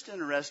 They're just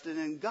interested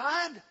in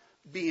God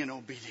being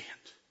obedient.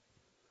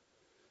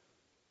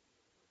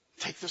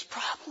 Take this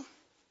problem.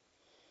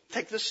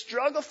 Take this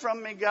struggle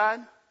from me,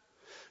 God.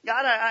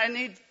 God, I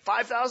need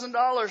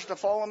 $5,000 to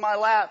fall in my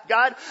lap.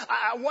 God,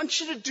 I want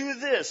you to do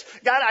this.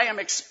 God, I am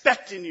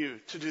expecting you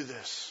to do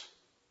this.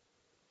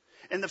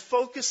 And the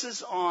focus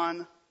is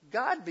on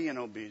God being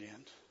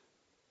obedient.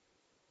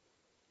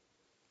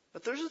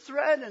 But there's a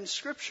thread in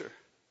Scripture.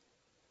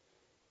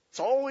 It's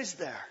always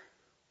there.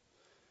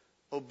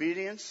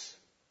 Obedience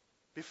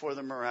before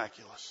the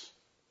miraculous.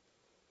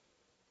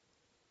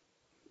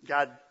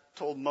 God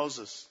told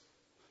Moses,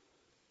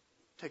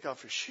 take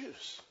off your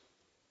shoes.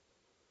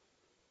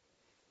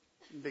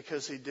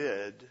 Because he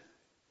did,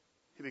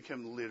 he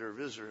became the leader of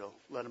Israel,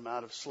 led him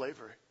out of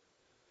slavery.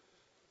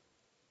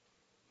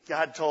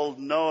 God told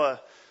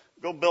Noah,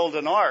 go build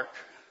an ark.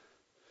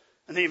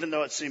 And even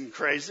though it seemed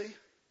crazy, it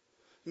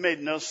made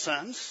no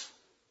sense,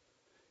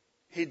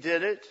 he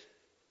did it,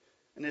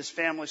 and his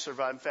family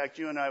survived. In fact,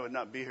 you and I would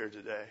not be here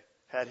today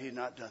had he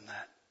not done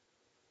that.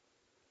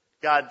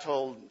 God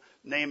told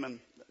Naaman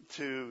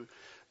to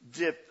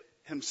dip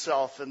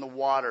himself in the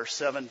water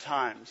 7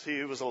 times.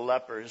 He was a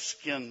leper. His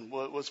skin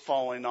was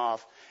falling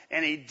off.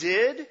 And he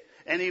did,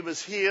 and he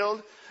was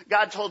healed.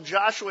 God told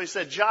Joshua, he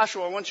said,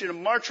 Joshua, I want you to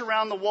march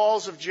around the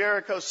walls of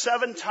Jericho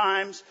 7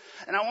 times,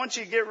 and I want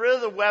you to get rid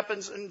of the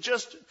weapons and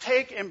just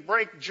take and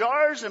break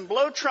jars and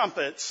blow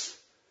trumpets.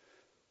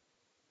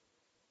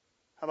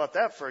 How about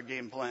that for a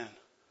game plan?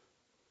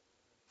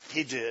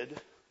 He did.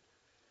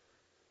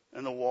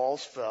 And the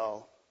walls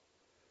fell.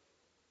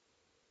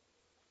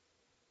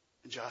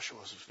 And Joshua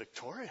was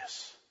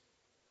victorious.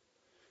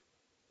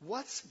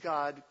 What's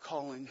God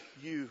calling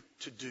you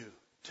to do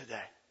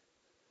today?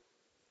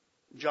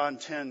 John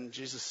 10,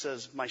 Jesus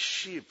says, my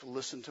sheep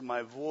listen to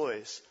my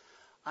voice.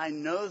 I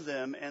know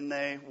them and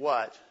they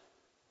what?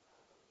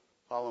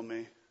 Follow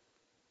me.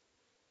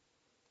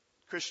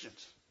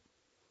 Christians,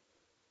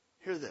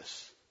 hear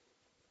this.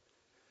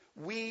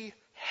 We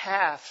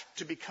have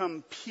to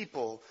become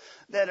people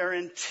that are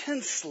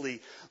intensely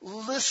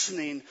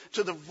listening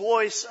to the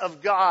voice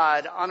of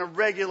God on a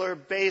regular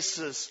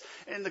basis.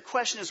 And the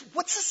question is,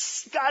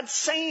 what's God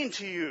saying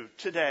to you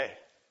today?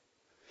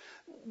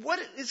 What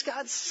is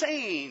God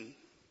saying?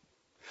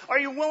 Are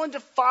you willing to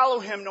follow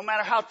him no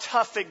matter how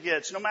tough it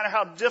gets, no matter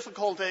how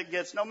difficult it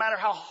gets, no matter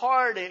how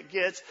hard it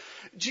gets?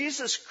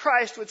 Jesus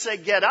Christ would say,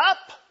 get up,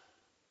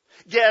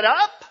 get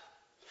up,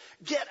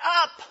 get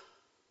up.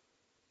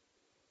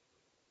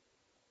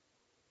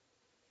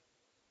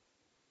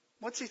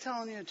 What's he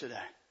telling you today?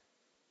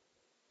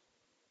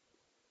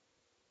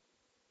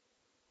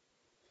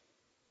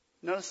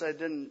 Notice I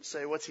didn't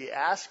say, what's he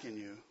asking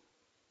you?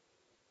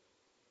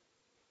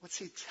 What's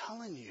he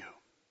telling you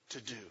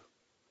to do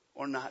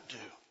or not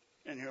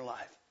do in your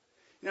life?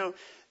 You know,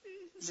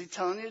 is he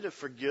telling you to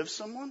forgive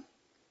someone?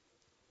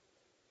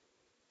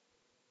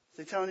 Is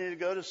he telling you to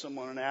go to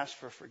someone and ask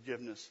for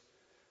forgiveness?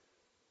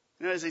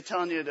 Is he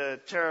telling you to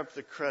tear up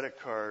the credit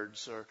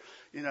cards or,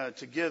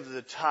 to give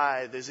the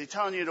tithe? Is he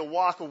telling you to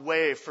walk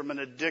away from an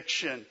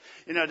addiction?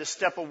 To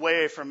step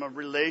away from a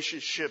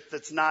relationship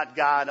that's not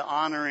God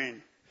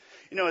honoring?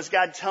 Is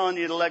God telling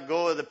you to let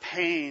go of the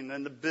pain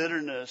and the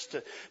bitterness,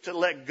 to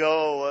let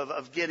go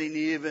of getting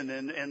even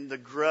and the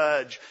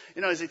grudge?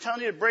 Is he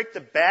telling you to break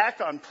the back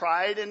on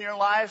pride in your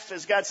life?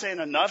 Is God saying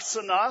enough's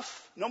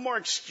enough? No more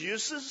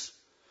excuses?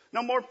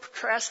 No more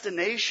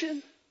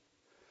procrastination?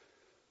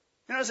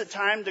 Is it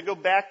time to go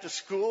back to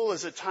school?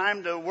 Is it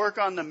time to work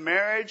on the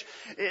marriage?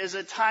 Is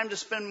it time to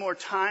spend more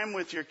time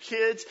with your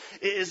kids?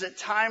 Is it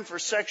time for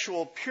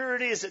sexual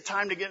purity? Is it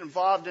time to get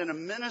involved in a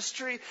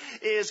ministry?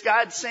 Is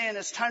God saying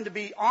it's time to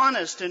be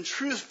honest and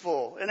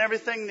truthful in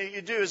everything that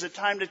you do? Is it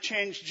time to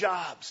change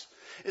jobs?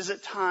 Is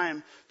it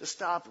time to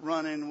stop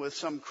running with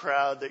some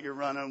crowd that you're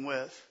running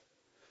with?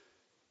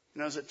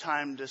 Is it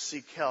time to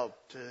seek help,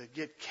 to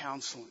get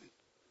counseling?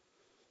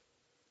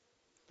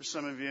 For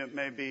some of you, it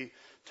may be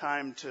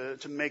time to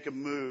make a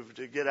move,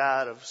 to get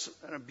out of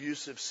an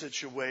abusive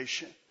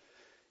situation.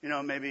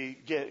 Maybe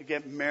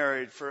get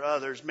married. For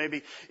others,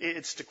 maybe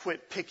it's to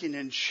quit picking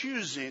and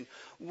choosing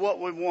what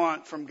we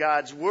want from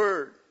God's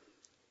Word.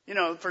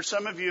 For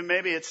some of you,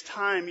 maybe it's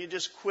time you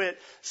just quit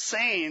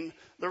saying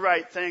the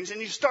right things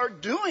and you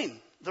start doing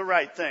the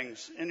right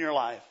things in your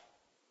life.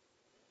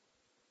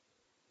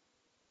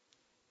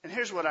 And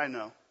here's what I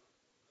know.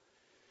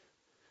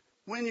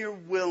 When you're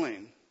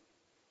willing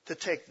to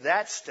take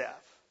that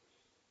step,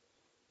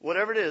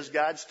 whatever it is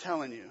God's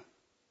telling you,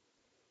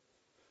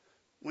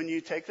 when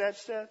you take that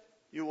step,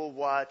 you will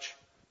watch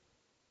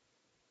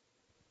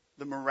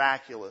the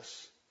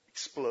miraculous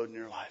explode in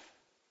your life.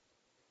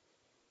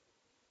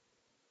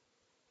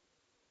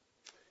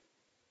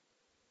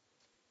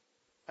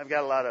 I've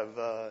got a lot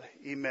of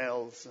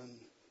emails and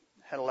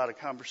had a lot of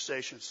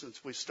conversations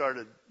since we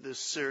started this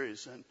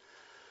series. And,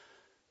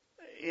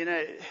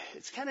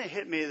 it's kind of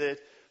hit me that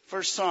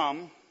for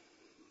some,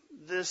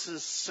 this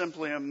is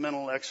simply a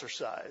mental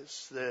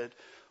exercise that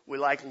we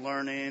like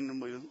learning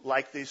and we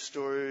like these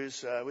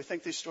stories. We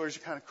think these stories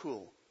are kind of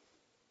cool.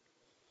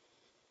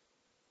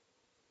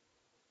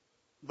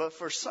 But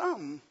for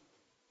some,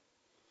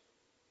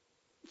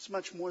 it's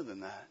much more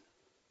than that.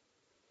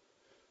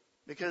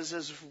 Because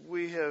as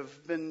we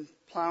have been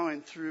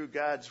plowing through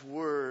God's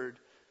Word,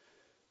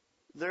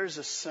 there's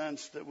a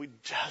sense that we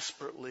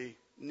desperately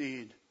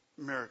need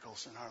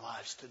miracles in our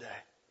lives today.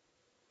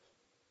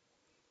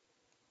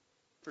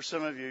 For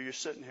some of you, you're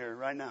sitting here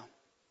right now.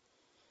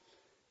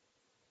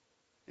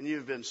 And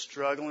you've been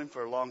struggling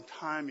for a long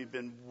time. You've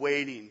been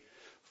waiting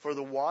for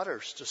the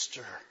waters to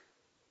stir.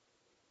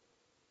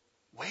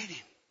 Waiting.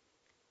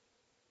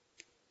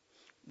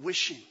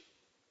 Wishing.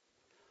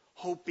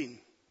 Hoping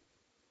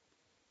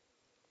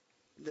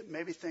that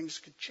maybe things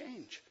could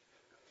change.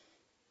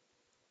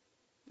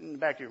 In the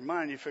back of your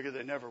mind, you figure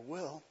they never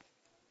will.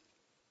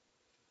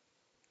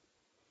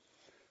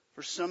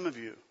 For some of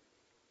you,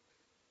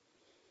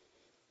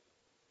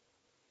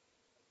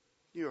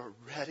 you are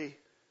ready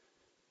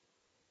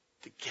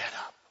to get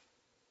up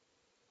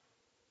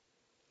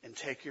and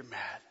take your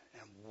mat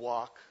and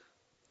walk.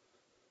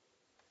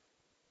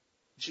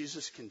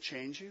 Jesus can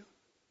change you.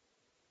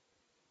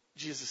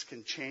 Jesus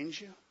can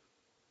change you.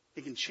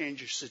 He can change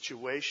your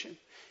situation.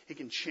 He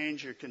can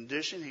change your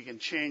condition. He can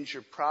change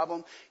your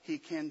problem. He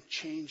can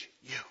change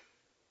you.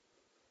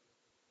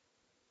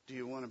 Do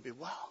you want to be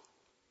well?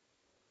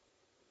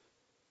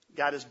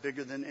 God is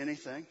bigger than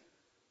anything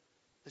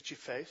that you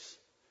face.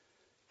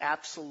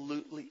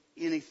 Absolutely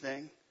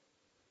anything.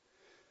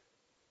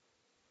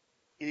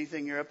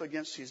 Anything you're up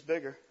against, He's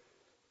bigger.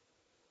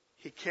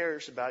 He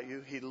cares about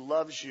you. He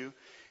loves you.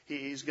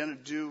 He's going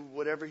to do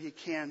whatever He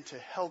can to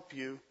help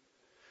you.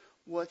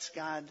 What's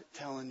God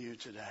telling you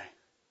today?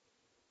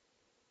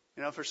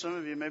 For some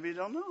of you, maybe you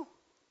don't know.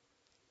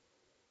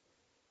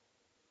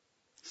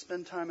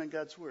 Spend time in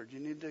God's Word. You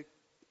need to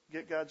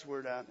get God's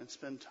Word out and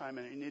spend time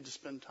in it. You need to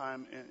spend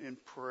time in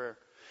prayer.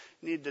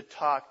 You need to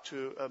talk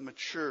to a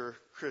mature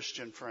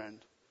Christian friend.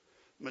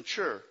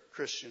 Mature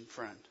Christian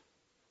friend.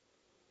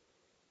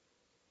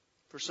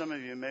 For some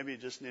of you, maybe you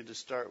just need to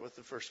start with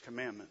the first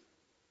commandment.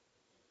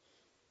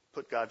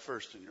 Put God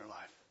first in your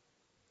life.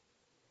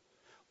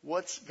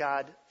 What's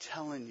God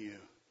telling you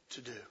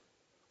to do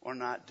or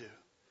not do?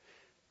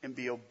 And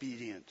be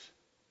obedient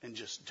and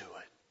just do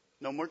it.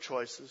 No more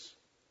choices.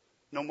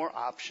 No more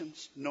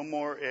options. No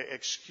more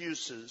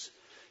excuses.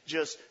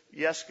 Just,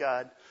 yes,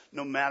 God,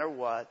 no matter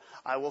what,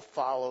 I will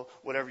follow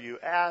whatever you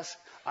ask.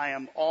 I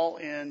am all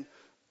in.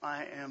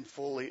 I am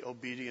fully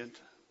obedient.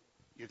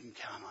 You can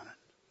count on it.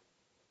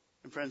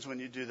 And friends, when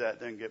you do that,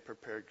 then get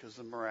prepared because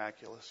the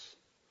miraculous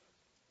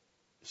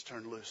is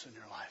turned loose in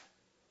your life.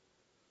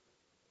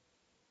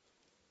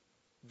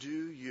 Do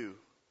you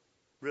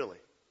really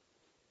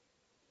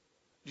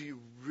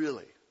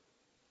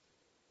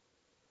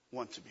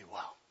want to be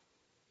well?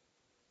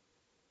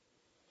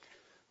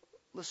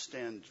 Let's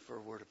stand for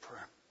a word of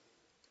prayer.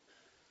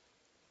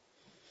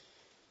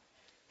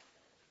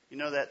 You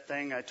know that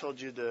thing I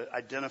told you to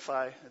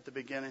identify at the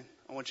beginning?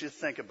 I want you to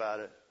think about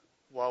it.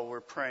 while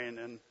we're praying,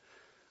 and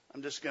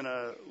I'm just going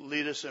to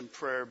lead us in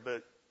prayer,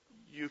 but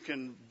you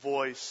can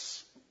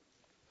voice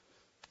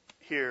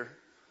here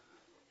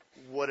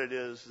what it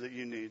is that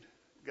you need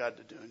God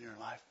to do in your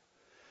life.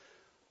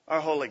 Our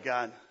holy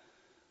God,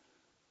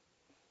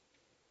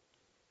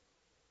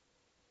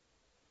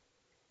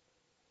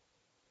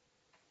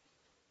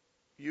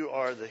 you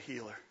are the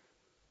healer.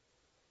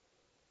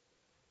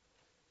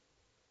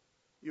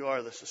 You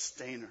are the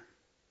sustainer.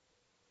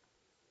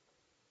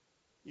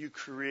 You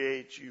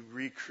create, you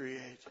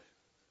recreate.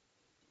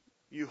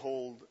 You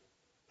hold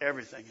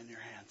everything in your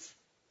hands.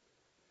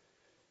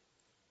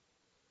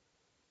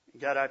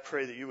 God, I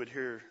pray that you would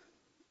hear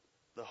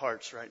the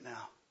hearts right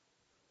now.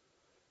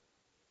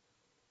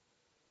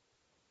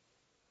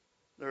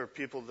 There are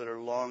people that are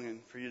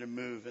longing for you to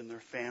move in their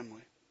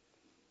family.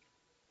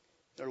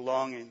 They're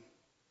longing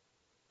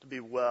to be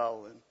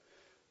well in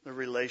their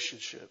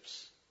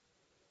relationships,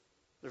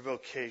 their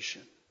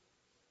vocation.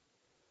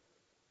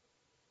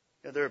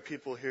 Yeah, there are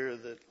people here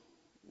that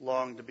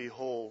long to be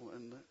whole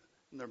in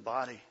their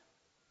body.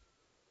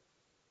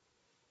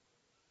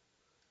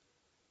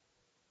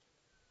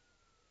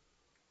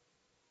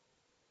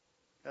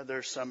 God, there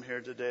are some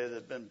here today that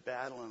have been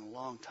battling a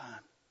long time.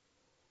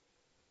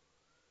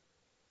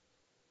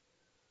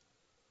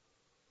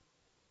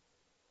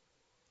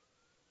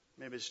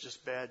 Maybe it's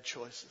just bad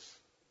choices.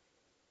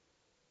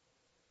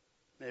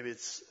 Maybe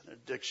it's an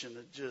addiction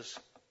that just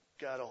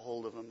got a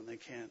hold of them and they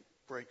can't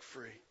break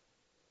free.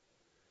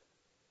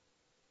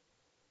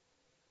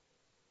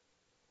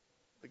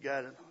 But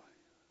God,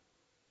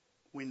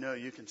 we know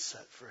you can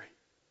set free.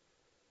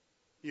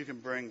 You can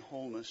bring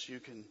wholeness. You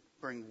can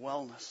bring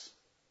wellness.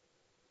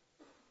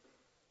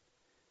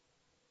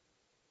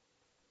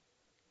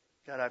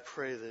 God, I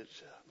pray that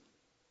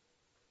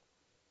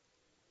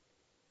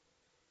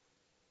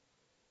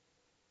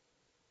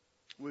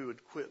we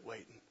would quit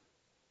waiting.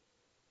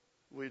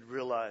 We'd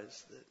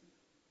realize that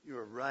you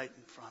are right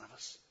in front of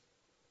us.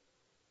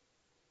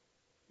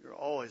 You're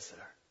always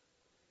there.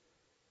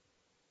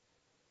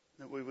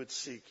 That we would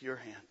seek your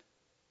hand.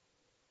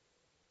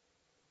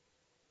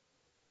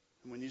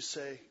 And when you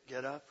say,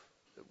 get up,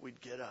 that we'd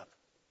get up.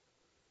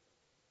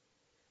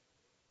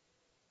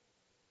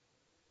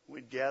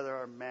 We'd gather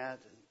our mat,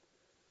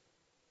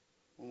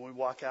 and when we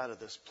walk out of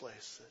this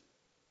place, that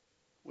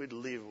we'd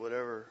leave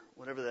whatever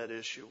that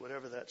issue,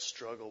 whatever that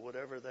struggle,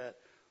 whatever that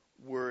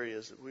worry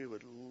is, that we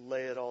would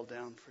lay it all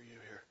down for you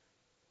here.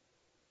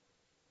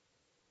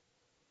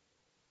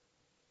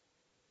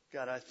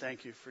 God, I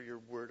thank you for your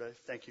word. I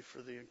thank you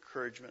for the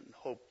encouragement and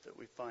hope that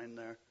we find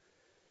there.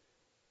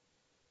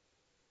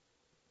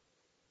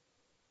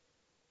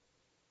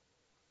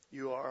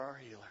 You are our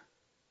healer.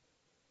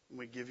 And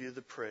we give you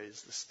the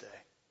praise this day.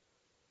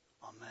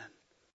 Amen.